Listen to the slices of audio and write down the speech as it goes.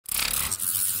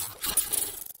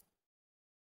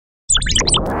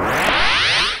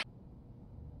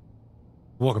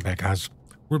Welcome back, guys.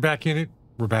 We're back in it.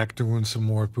 We're back doing some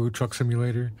more Food Truck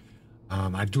Simulator.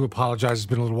 I do apologize. It's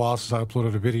been a little while since I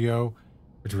uploaded a video.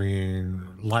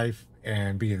 Between life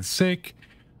and being sick,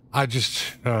 I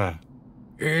just,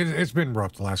 it's been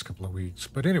rough the last couple of weeks.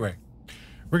 But anyway,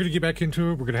 we're going to get back into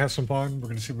it. We're going to have some fun. We're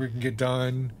going to see what we can get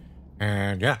done.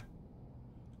 And yeah.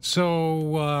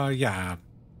 So, yeah.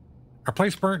 Our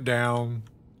place burnt down.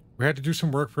 We had to do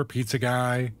some work for a pizza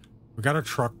guy. We got our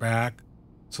truck back.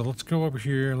 So let's go over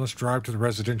here and let's drive to the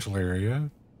residential area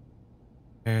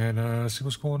and see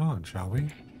what's going on, shall we?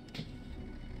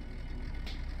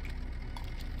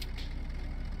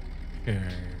 Okay,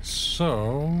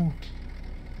 so...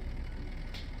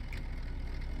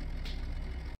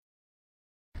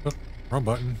 Oh, wrong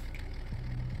button.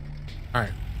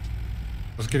 Alright,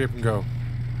 let's get up and go.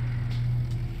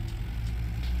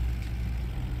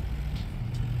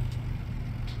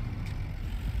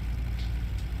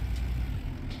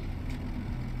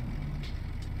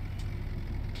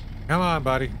 Come on,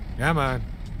 buddy. Come on.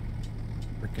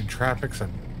 Freaking traffic's a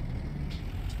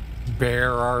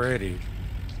bear already.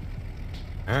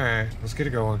 Alright, let's get it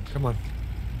going. Come on.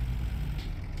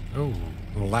 Oh,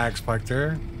 little lag spike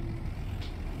there.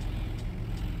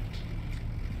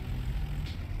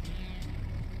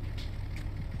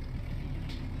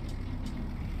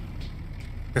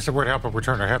 Guess it would help if we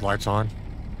turned our headlights on.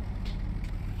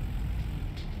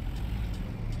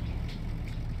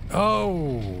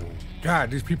 Oh,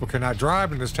 God, these people cannot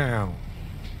drive in this town.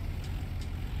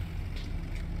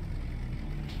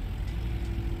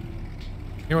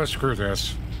 You know what? Screw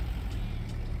this.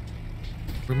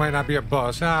 We might not be a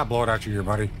bus. Blow it out your ear,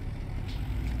 buddy.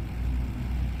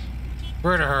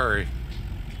 We're in a hurry.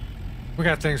 We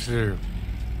got things to do.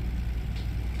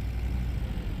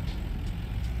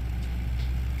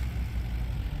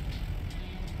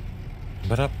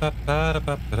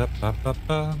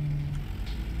 Ba-da-ba-ba-da-ba-ba-da-ba-ba-ba.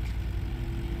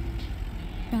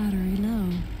 Battery low.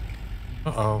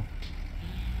 Uh-oh.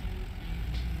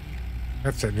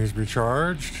 That needs to be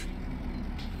charged.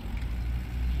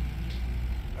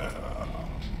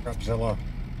 Godzilla.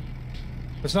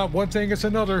 It's not one thing, it's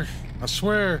another. I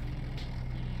swear.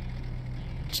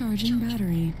 Charging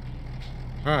battery.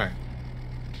 Alright.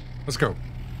 Let's go.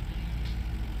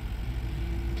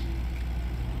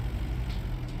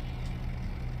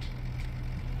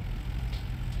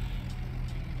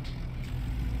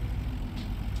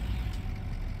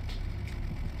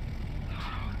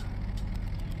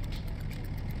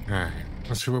 Alright.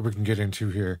 Let's see what we can get into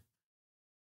here.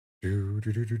 Do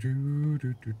do do do do do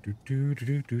do do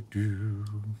do do do.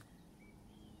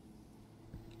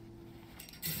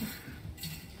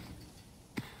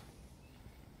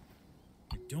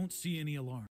 I don't see any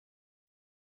alarm.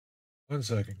 1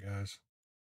 second, guys.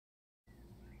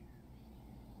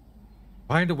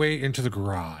 Find a way into the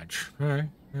garage. Alright.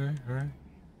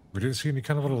 We didn't see any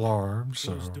kind of an alarm,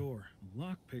 so... Closed door.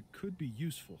 Lockpick could be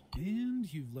useful.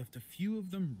 And you've left a few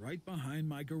of them right behind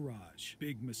my garage.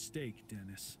 Big mistake,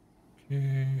 Dennis.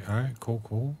 Okay, alright,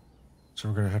 cool. So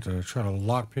we're gonna have to try to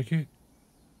lockpick it.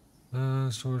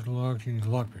 Storage locked, you need to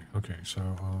lockpick. Okay, so,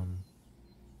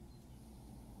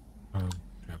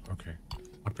 yep, okay.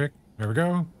 Lockpick, there we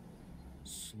go.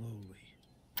 Slowly.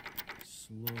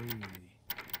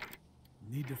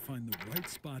 Need to find the right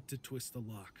spot to twist the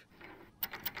lock.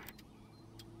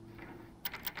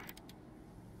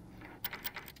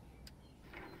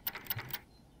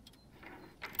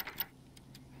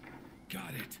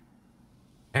 Got it.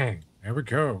 Dang, there we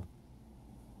go.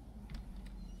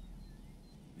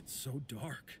 It's so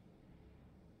dark.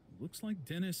 Looks like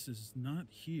Dennis is not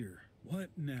here.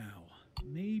 What now?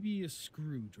 Maybe a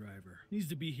screwdriver. Needs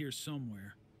to be here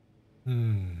somewhere.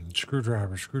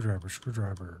 Screwdriver.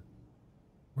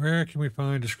 Where can we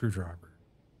find a screwdriver?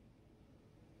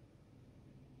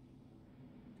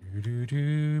 Maybe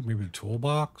the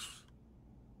toolbox?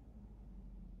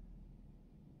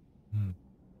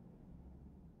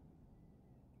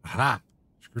 Aha!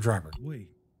 Screwdriver. Wait,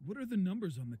 what are the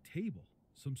numbers on the table?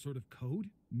 Some sort of code?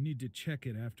 Need to check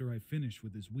it after I finish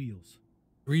with his wheels.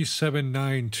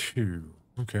 3792.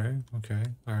 Okay,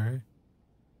 alright.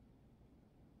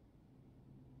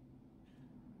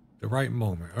 The right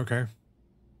moment, okay.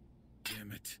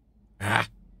 Damn it.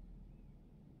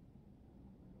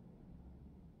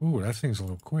 Ooh, that thing's a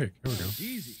little quick. There we go.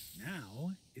 Easy.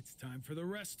 Now, it's time for the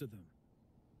rest of them.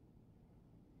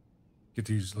 Get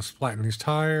these, let's flatten these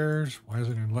tires. Why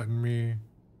isn't it letting me?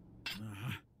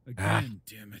 Again,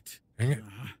 damn it. Dang it.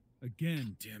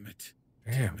 Again, damn it.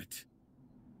 Damn it.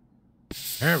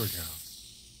 There we go.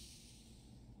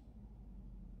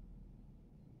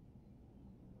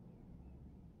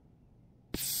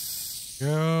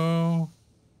 Go.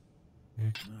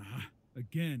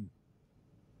 Again.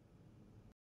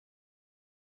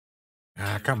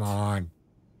 Ah, come on.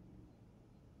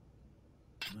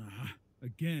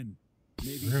 Again.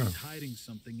 Maybe Yeah. he's hiding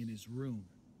something in his room.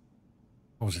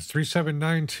 What was it?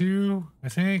 3792, I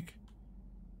think?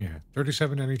 Yeah,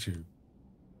 3792.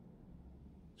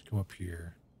 Let's go up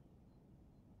here.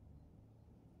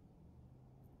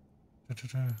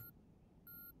 Da-da-da.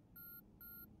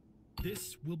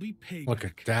 This will be payback. Look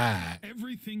at that.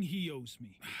 Everything he owes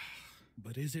me.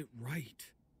 But is it right?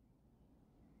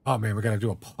 Oh man, we gotta do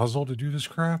a puzzle to do this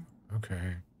crap?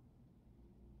 Okay.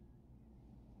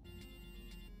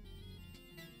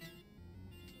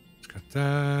 Let's got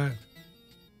that.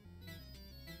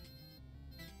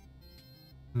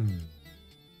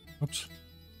 Oops.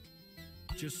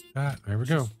 Just There we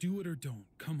go. Just do it or don't.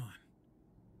 Come on.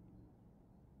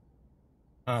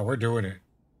 Oh, we're doing it.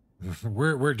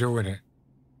 we're doing it.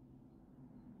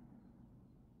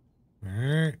 All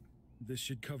right. This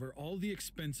should cover all the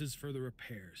expenses for the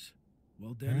repairs.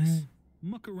 Well, Dennis,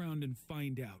 muck around and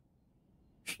find out.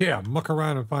 Yeah, muck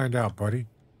around and find out, buddy.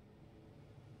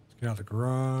 Let's get out of the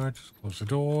garage. Let's close the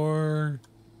door.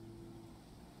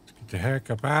 Let's get the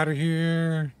heck up out of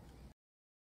here.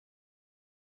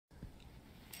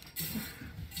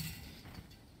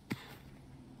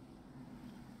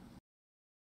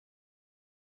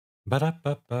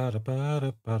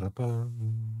 Ba-da-ba-ba-da-ba-da-ba-da-bum.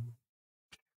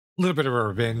 A little bit of a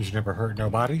revenge never hurt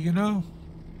nobody, you know?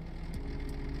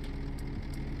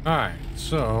 Alright,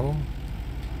 so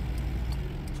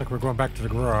looks like we're going back to the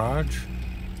garage.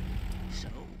 So,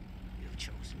 you've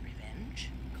chosen revenge?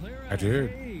 Clara, I did.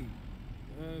 Hey,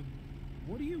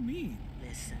 what do you mean?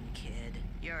 Listen, kid.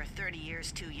 You're 30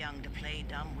 years too young to play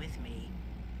dumb with me.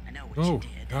 I know what Oh, you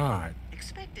did. God.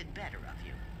 Expected better of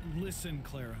you. Listen,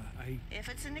 Clara, If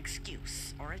it's an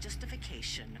excuse or a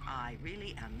justification, I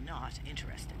really am not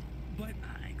interested. But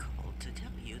I called to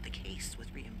tell you the case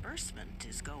with reimbursement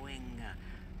is going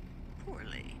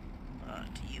poorly. But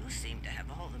you seem to have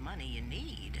all the money you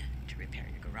need to repair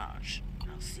your garage.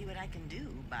 I'll see what I can do,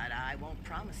 but I won't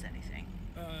promise anything.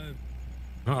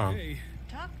 Uh-oh. hey,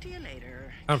 Talk to you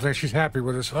later. I don't think she's happy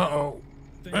with us. Uh-oh.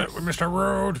 thanks, We missed our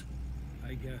road.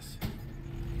 I guess.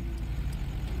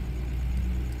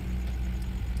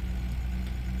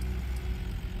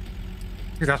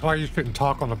 See, that's why you shouldn't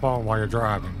talk on the phone while you're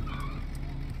driving.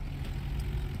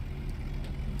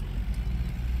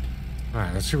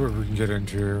 Alright, let's see what we can get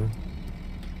into.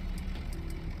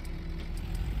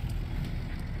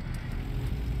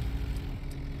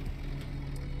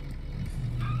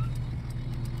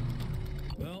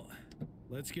 Well,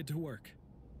 let's get to work.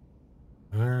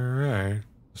 Alright,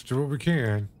 let's do what we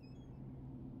can.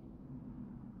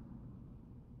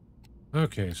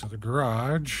 Okay, so the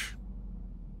garage.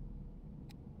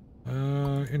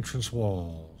 Entrance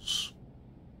walls.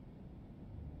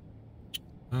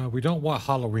 We don't want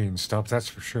Halloween stuff, that's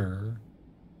for sure.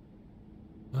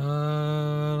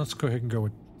 Let's go ahead and go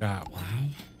with that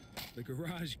one. The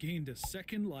garage gained a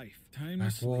second life. Time Back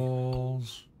to sleep.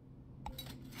 walls.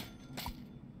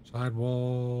 Side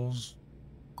walls.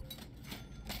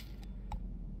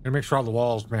 And make sure all the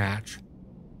walls match.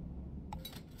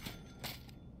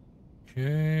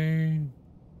 Okay.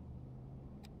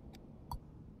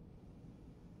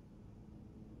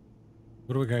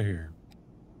 What do we got here?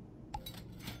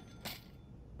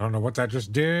 I don't know what that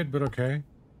just did, but okay.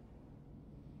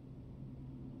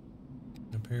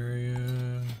 Up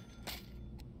area.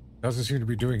 Doesn't seem to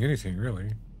be doing anything,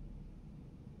 really.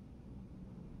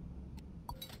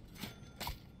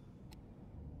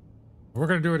 We're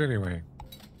going to do it anyway.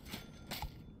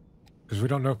 Because we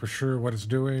don't know for sure what it's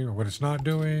doing or what it's not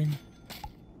doing.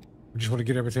 We just want to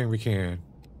get everything we can.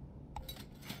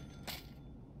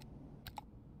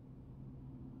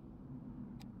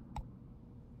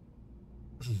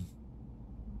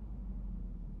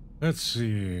 Let's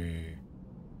see.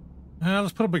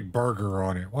 Let's put a big burger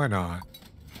on it. Why not?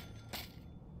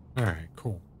 Alright,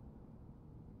 cool.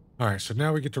 Alright, so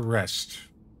now we get to rest.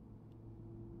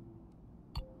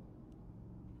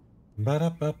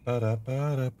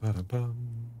 Ba-da-ba-ba-da-ba-da-ba-da-bum.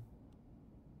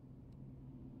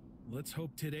 Let's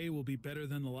hope today will be better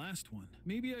than the last one.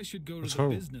 Maybe I should go to Let's the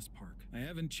hope. business park. I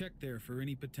haven't checked there for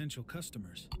any potential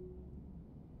customers.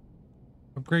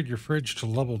 Upgrade your fridge to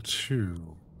level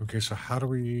 2. Okay, so how do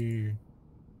we...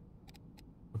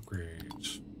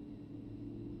 Upgrades.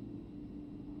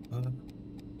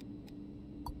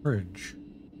 Fridge.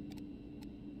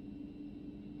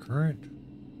 Current.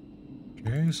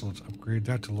 Okay, so let's upgrade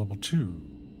that to level 2.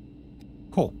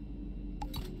 Cool.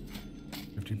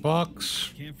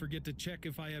 $50. Can't forget to check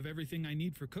if I have everything I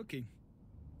need for cooking.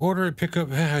 Order and pick up.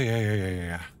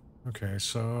 Yeah. Okay,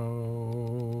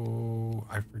 so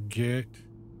I forget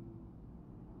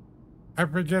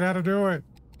how to do it.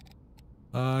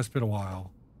 It's been a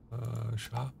while.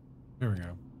 Shop. There we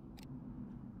go.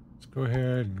 Let's go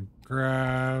ahead and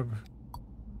grab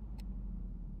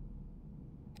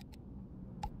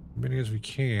as many as we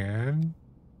can.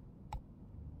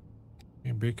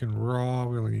 And bacon raw,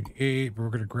 we only need 8, but we're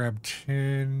gonna grab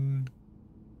 10.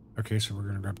 Okay, so we're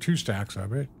gonna grab 2 stacks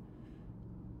of it.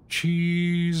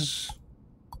 Cheese.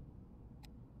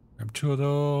 Grab 2 of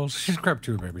those. Just grab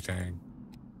 2 of everything.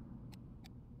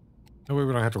 That way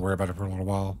we don't have to worry about it for a little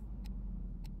while.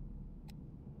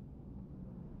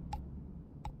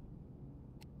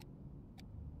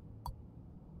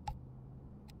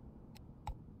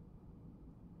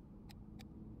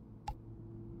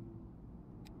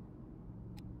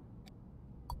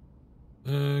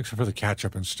 Except for the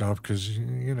ketchup and stuff, because,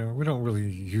 you know, we don't really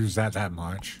use that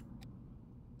much.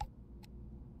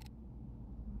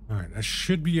 Alright, that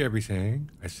should be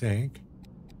everything, I think.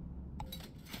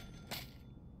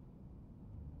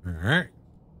 Alright.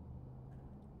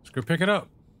 Let's go pick it up.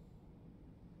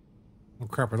 Oh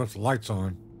crap, I left the lights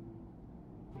on.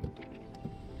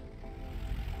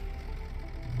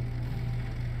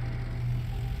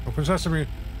 Open sesame.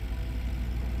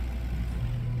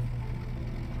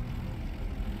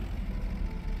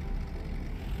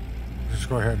 Just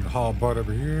go ahead and haul butt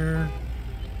over here.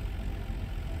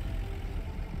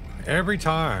 Every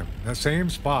time, that same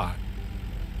spot.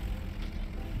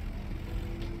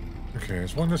 Okay,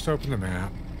 there's one just to open the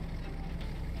map.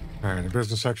 Alright, the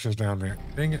business section is down there.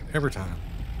 Dang it, every time.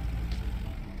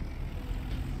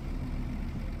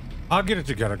 I'll get it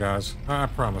together, guys. I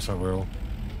promise I will.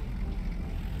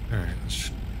 Alright,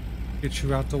 let's get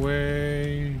you out the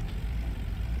way.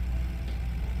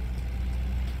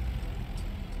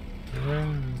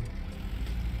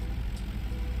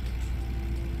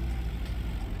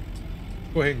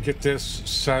 Go ahead and get this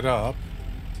set up.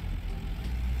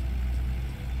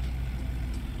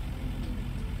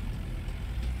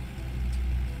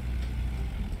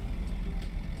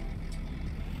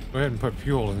 Go ahead and put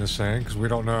fuel in this thing, because we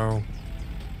don't know.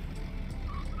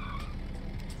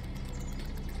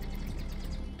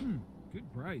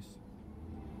 Good price.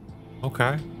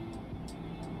 Okay.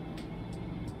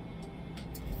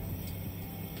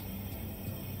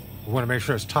 We want to make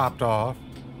sure it's topped off.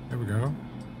 There we go.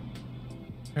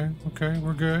 Okay,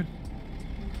 we're good.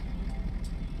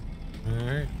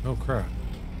 Alright, oh crap.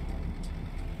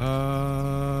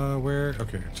 Where?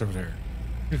 Okay, it's over there.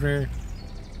 Excuse me.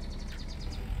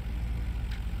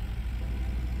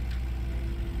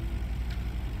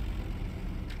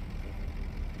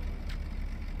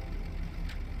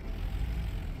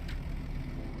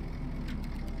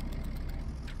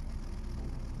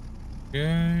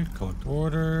 Okay, collect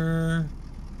order.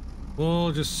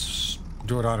 We'll just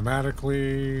do it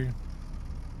automatically.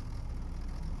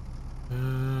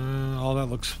 All that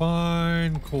looks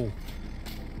fine. Cool.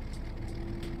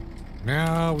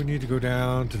 Now we need to go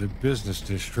down to the business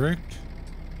district.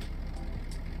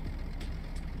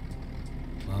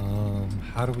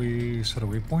 How do we set a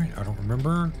waypoint? I don't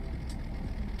remember.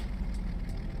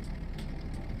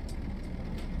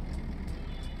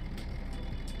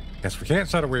 Guess we can't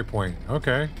set a waypoint.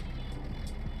 Okay.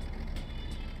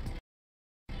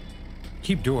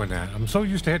 Keep doing that. I'm so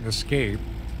used to hitting escape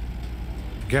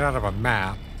to get out of a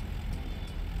map.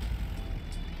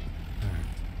 Right.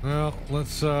 Well,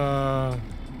 let's turn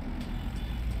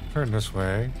this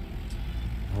way.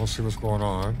 We'll see what's going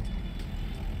on.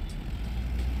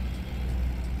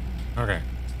 Okay.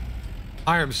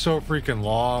 I am so freaking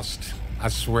lost. I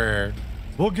swear.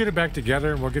 We'll get it back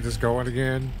together and we'll get this going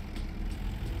again.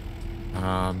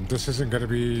 This isn't going to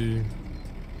be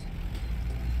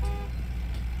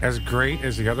as great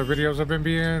as the other videos I've been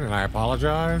being, and I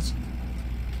apologize.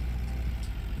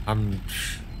 I'm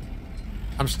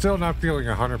still not feeling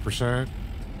 100%.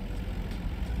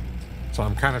 So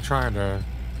I'm kind of trying to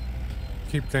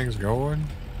keep things going.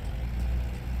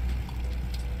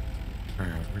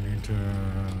 Alright, we need to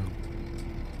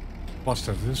bust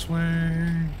it this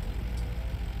way.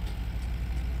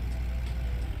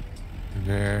 And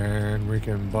then we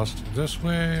can bust it this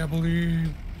way, I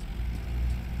believe.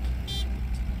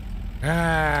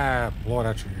 Ah, blow it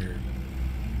out your ear.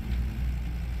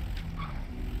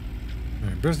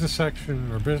 Right, business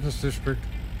section or business district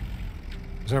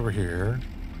is over here.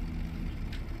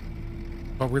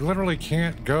 But we literally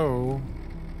can't go.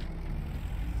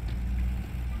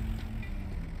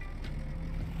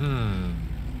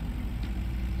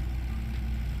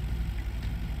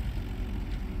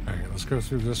 Alright, let's go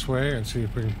through this way and see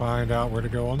if we can find out where to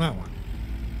go on that one.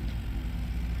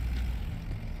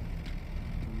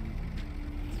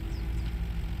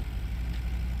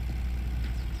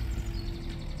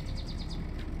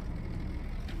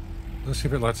 Let's see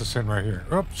if it lets us in right here.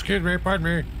 Oh, excuse me, pardon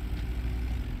me.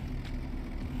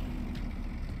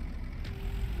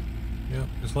 Yep,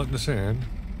 it's letting us in.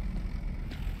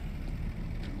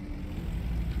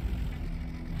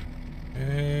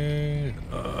 And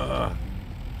around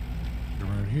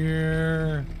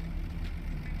here.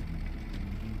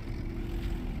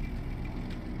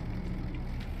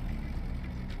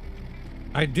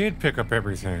 I did pick up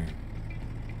everything.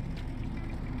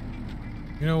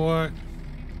 You know what?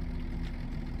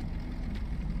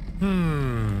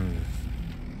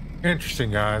 Interesting,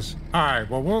 guys. All right,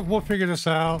 well, we'll figure this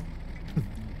out.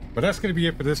 But that's gonna be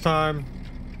it for this time.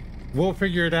 We'll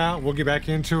figure it out. We'll get back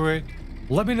into it.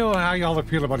 Let me know how y'all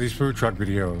feel about these food truck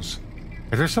videos.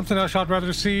 If there's something else y'all'd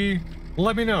rather see,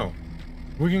 let me know.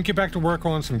 We can get back to work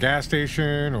on some gas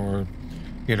station or,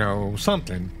 you know,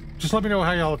 something. Just let me know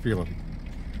how y'all are feeling.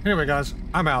 Anyway, guys,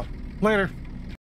 I'm out. Later.